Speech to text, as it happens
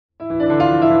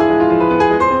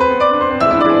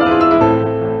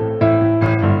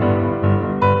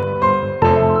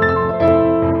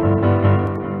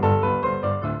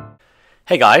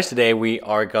Hey guys, today we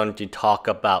are going to talk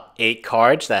about 8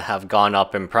 cards that have gone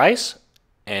up in price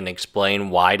and explain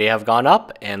why they have gone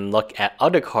up and look at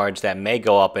other cards that may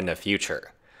go up in the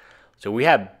future. So we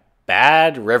have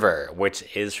Bad River, which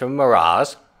is from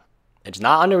Mirage. It's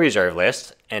not on the reserve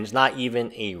list and it's not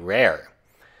even a rare.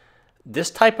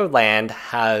 This type of land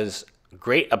has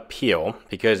great appeal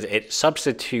because it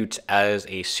substitutes as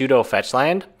a pseudo fetch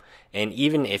land. And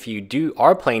even if you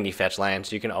are playing the fetch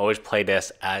lands, you can always play this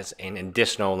as an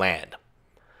additional land.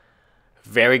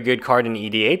 Very good card in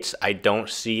EDH. I don't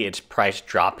see its price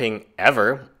dropping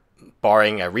ever,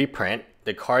 barring a reprint.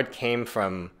 The card came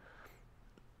from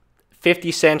 50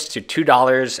 cents to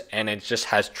 $2, and it just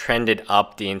has trended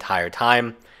up the entire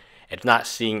time. It's not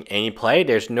seeing any play.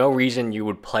 There's no reason you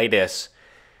would play this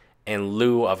in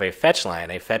lieu of a fetch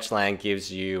land. A fetch land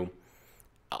gives you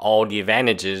all the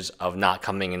advantages of not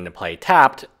coming into play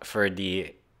tapped and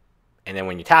then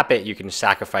when you tap it, you can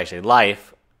sacrifice a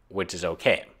life, which is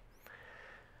okay.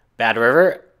 Bad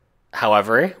River,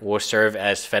 however, will serve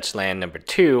as fetch land number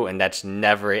 2, and that's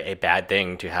never a bad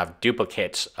thing to have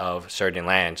duplicates of certain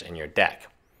lands in your deck,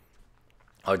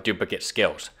 or duplicate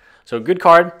skills. So a good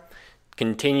card,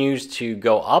 continues to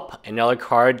go up. Another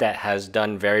card that has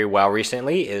done very well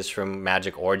recently is from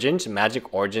Magic Origins.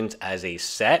 Magic Origins as a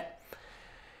set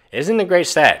isn't a great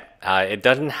set. It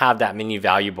doesn't have that many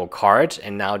valuable cards,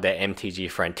 and now the MTG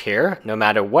Frontier, no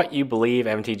matter what you believe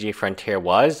MTG Frontier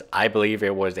was, I believe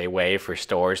it was a way for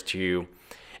stores to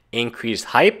increase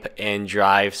hype and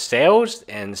drive sales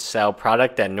and sell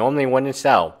product that normally wouldn't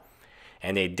sell,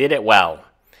 and they did it well.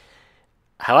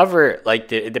 However,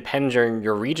 it depends on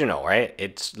your regional, right?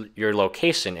 It's your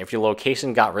location. If your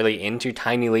location got really into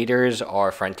Tiny Leaders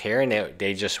or Frontier and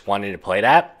they just wanted to play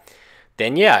that,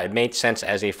 then yeah, it made sense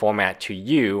as a format to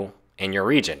you in your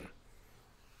region.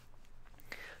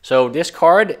 So this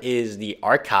card is the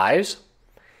Archives.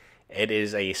 It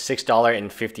is a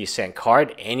 $6.50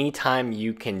 card. Anytime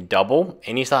you can double,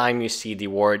 anytime you see the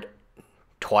word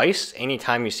twice,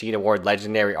 anytime you see the word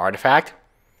Legendary Artifact,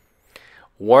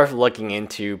 worth looking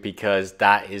into, because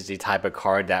that is the type of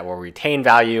card that will retain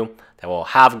value, that will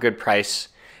have a good price,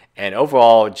 and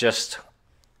overall just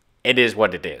it is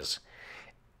what it is.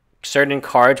 Certain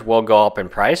cards will go up in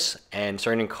price, and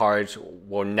certain cards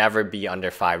will never be under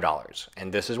 $5.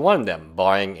 And this is one of them,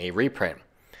 barring a reprint.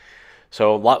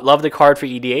 So love the card for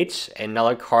EDH.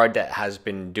 Another card that has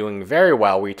been doing very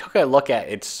well. We took a look at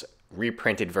its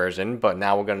reprinted version, but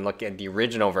now we're going to look at the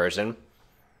original version.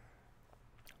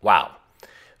 Wow.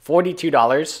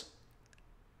 $42.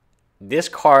 This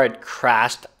card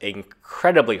crashed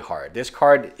incredibly hard. This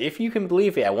card, if you can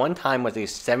believe it, at one time was a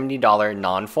 $70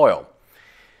 non-foil.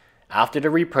 After the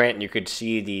reprint, you could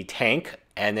see the tank,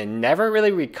 and then never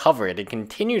really recovered. It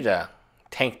continued to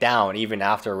tank down even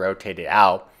after it rotated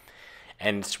out.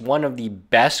 And it's one of the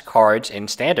best cards in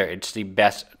Standard. It's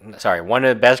one of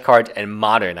the best cards in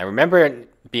Modern. I remember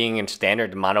it being in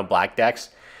Standard, the mono black decks,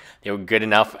 they were good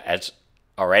enough as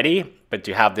already, but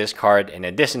to have this card in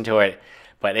addition to it.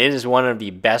 But it is one of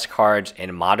the best cards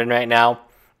in Modern right now.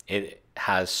 It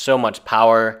has so much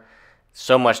power,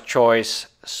 so much choice,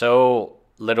 so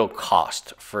little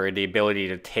cost for the ability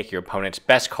to take your opponent's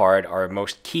best card or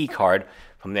most key card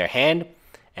from their hand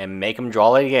and make them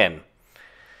draw it again.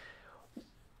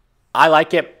 I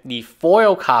like it. The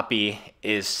foil copy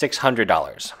is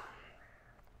 $600.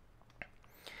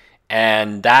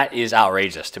 And that is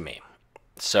outrageous to me.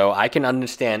 So I can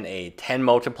understand a 10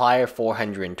 multiplier,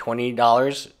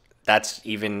 $420. That's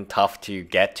even tough to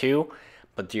get to.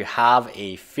 But to have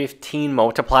a 15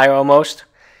 multiplier almost,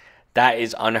 that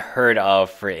is unheard of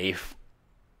for a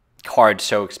card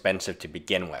so expensive to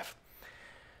begin with.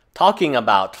 Talking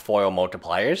about foil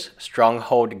multipliers,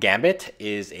 Stronghold Gambit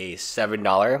is a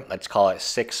 $7, let's call it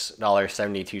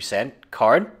 $6.72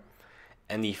 card.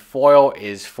 And the foil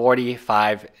is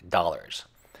 $45.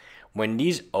 When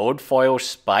these old foils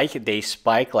spike, they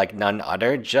spike like none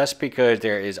other just because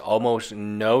there is almost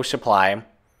no supply.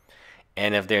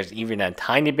 And if there's even a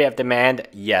tiny bit of demand,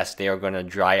 yes, they are going to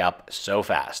dry up so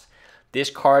fast. This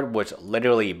card was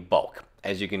literally bulk.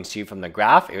 As you can see from the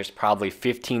graph, it was probably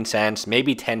 15 cents,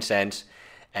 maybe 10 cents,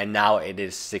 and now it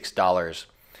is $6.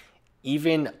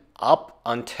 Even up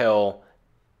until,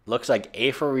 looks like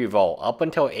Aether Revolt. Up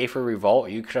until Aether Revolt,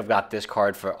 you could have got this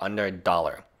card for under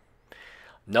 $1.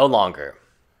 No longer.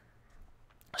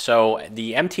 So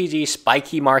the MTG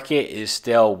spiky market is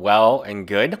still well and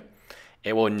good.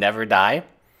 It will never die.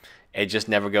 It just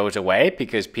never goes away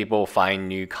because people find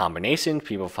new combinations,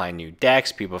 people find new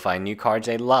decks, people find new cards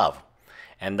they love.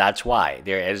 And that's why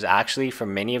there is actually, for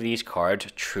many of these cards,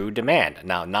 true demand.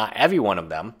 Now, not every one of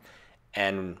them.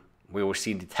 And we will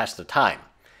see the test of time.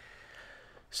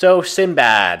 So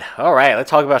Sinbad. All right, let's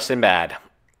talk about Sinbad.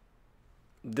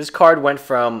 This card went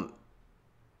from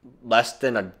less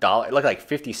than $1. It looked like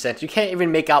 50 cents. You can't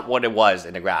even make out what it was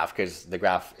in the graph because the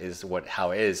graph is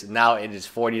how it is. Now it is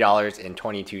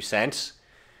 $40.22.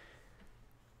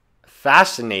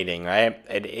 Fascinating, right?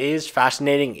 It is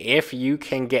fascinating. If you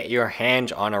can get your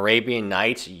hands on Arabian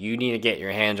Nights, you need to get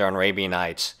your hands on Arabian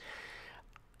Nights.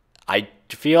 I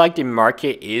feel like the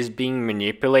market is being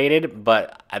manipulated,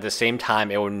 but at the same time,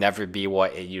 it will never be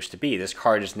what it used to be. This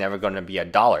card is never going to be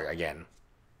 $1 again.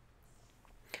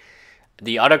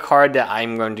 The other card that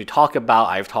I'm going to talk about,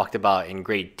 I've talked about in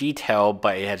great detail,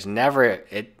 but it has never,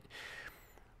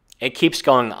 it keeps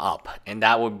going up, and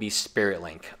that would be Spirit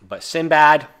Link. But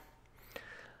Sinbad,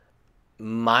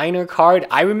 minor card.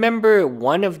 I remember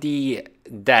one of the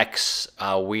decks,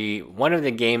 one of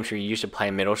the games we used to play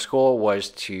in middle school was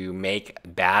to make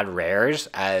bad rares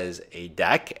as a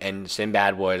deck, and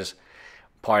Sinbad was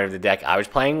part of the deck I was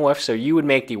playing with. So you would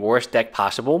make the worst deck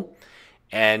possible,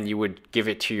 and you would give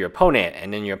it to your opponent,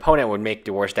 and then your opponent would make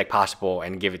the worst deck possible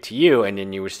and give it to you, and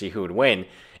then you would see who would win.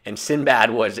 And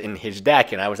Sinbad was in his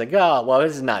deck, and I was like, oh, well,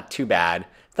 this is not too bad.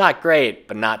 It's not great,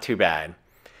 but not too bad.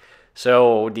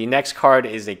 So the next card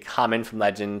is a common from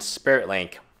Legends, Spirit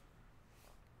Link.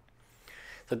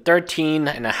 It's a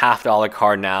 $13.50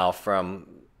 card now from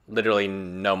literally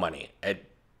no money. It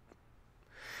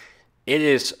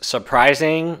is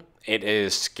surprising, it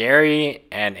is scary,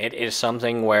 and it is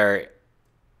something where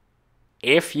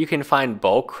if you can find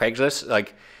bulk Craigslist,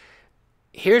 like,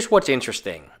 here's what's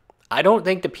interesting. I don't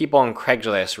think the people on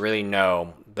Craigslist really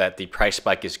know that the price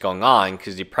spike is going on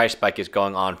because the price spike is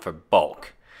going on for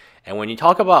bulk. And when you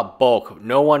talk about bulk,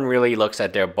 no one really looks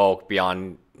at their bulk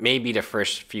beyond maybe the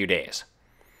first few days.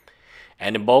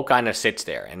 And the bulk kind of sits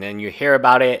there. And then you hear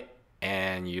about it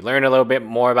and you learn a little bit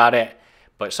more about it.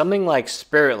 But something like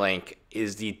Spirit Link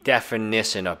is the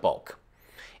definition of bulk.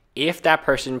 If that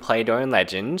person played during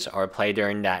Legends or played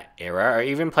during that era or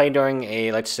even played during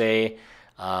a, let's say,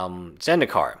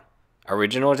 Zendikar,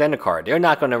 original Zendikar, they're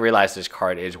not going to realize this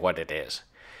card is what it is.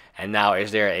 And now,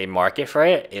 is there a market for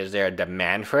it? Is there a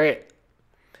demand for it?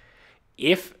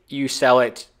 If you sell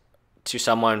it to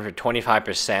someone for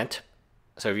 25%,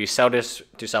 so if you sell this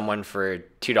to someone for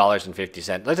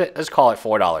 $2.50, let's call it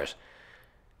 $4.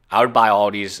 I would buy all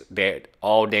these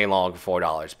all day long for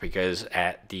 $4 because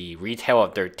at the retail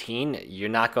of 13, you're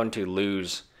not going to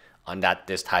lose on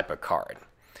this type of card.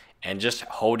 And just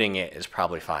holding it is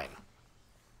probably fine.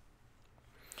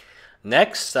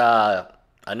 Next,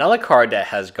 another card that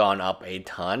has gone up a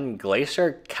ton,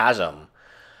 Glacier Chasm.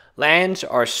 Lands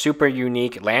are super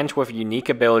unique. Lands with unique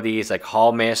abilities like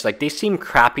Hall Mist. Like, they seem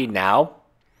crappy now,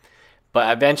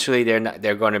 but eventually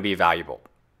they're going to be valuable.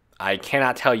 I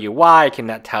cannot tell you why. I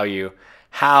cannot tell you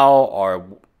how, or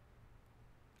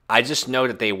I just know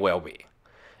that they will be.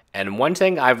 And one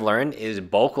thing I've learned is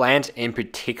bulk lands in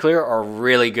particular are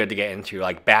really good to get into,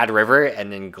 like Bad River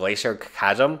and then Glacier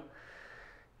Chasm.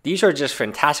 These are just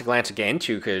fantastic lands to get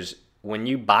into because when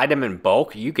you buy them in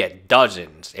bulk, you get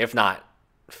dozens, if not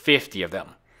 50 of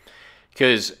them.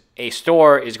 Because a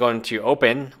store is going to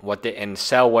open and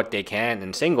sell what they can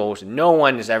in singles. No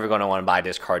one is ever going to want to buy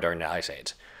this card during the Ice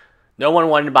Age. No one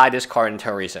wanted to buy this card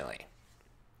until recently.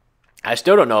 I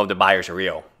still don't know if the buyers are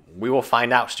real. We will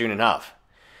find out soon enough.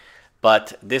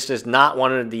 But this is not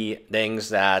one of the things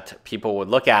that people would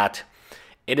look at.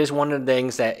 It is one of the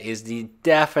things that is the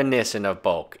definition of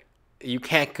bulk. You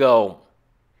can't go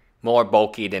more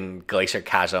bulky than Glacier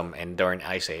Chasm and during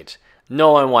Ice Age.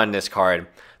 No one wanted this card.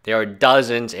 There are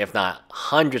dozens, if not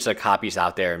hundreds of copies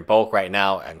out there in bulk right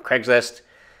now on Craigslist.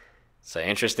 It's an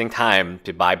interesting time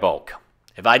to buy bulk.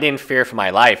 If I didn't fear for my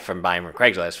life from buying from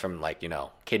Craigslist, from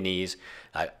kidneys,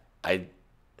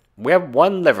 we have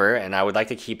one liver and I would like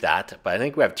to keep that, but I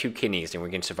think we have 2 kidneys and we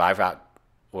can survive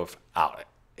without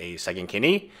a second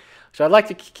kidney. So I'd like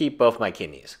to keep both my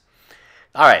kidneys.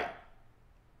 All right.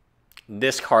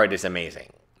 This card is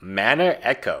amazing. Mana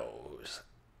Echoes.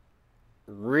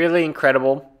 Really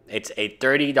incredible. It's a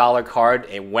 $30 card.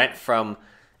 It went from,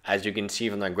 as you can see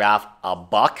from the graph,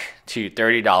 $1 to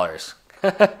 $30.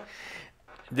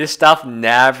 This stuff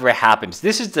never happens.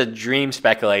 This is the dream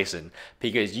speculation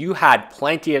because you had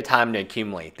plenty of time to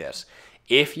accumulate this.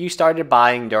 If you started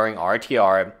buying during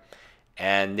RTR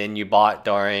and then you bought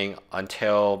during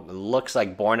until it looks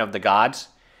like Born of the Gods,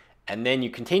 and then you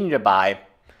continue to buy,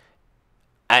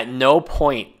 at no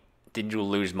point did you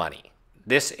lose money.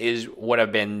 This would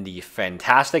have been the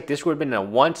fantastic. This would have been a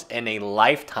once in a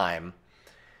lifetime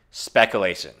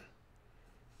speculation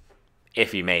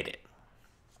if you made it.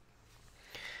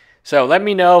 So let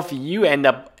me know if you end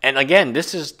up, and again,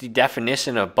 this is the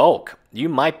definition of bulk. You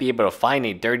might be able to find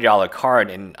a $30 card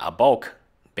in a bulk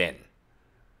bin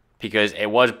because it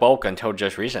was bulk until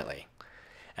just recently.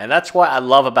 And that's what I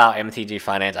love about MTG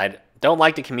Finance. I don't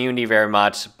like the community very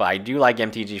much, but I do like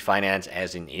MTG Finance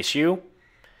as an issue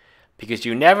because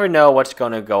you never know what's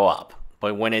going to go up.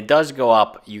 But when it does go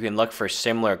up, you can look for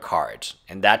similar cards,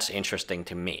 and that's interesting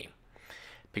to me.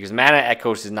 Because Mana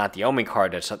Echoes is not the only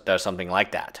card that does something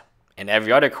like that. And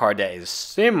every other card that is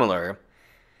similar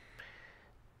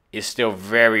is still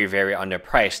very, very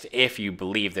underpriced if you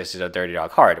believe this is a $30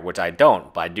 card, which I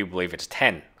don't, but I do believe it's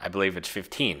 10. I believe it's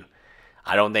 15.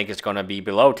 I don't think it's going to be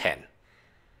below 10.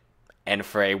 And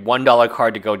for a $1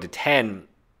 card to go to 10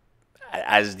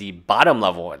 as the bottom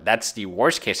level, that's the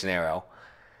worst case scenario.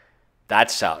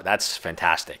 That's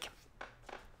fantastic.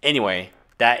 Anyway,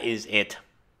 that is it.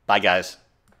 Bye, guys.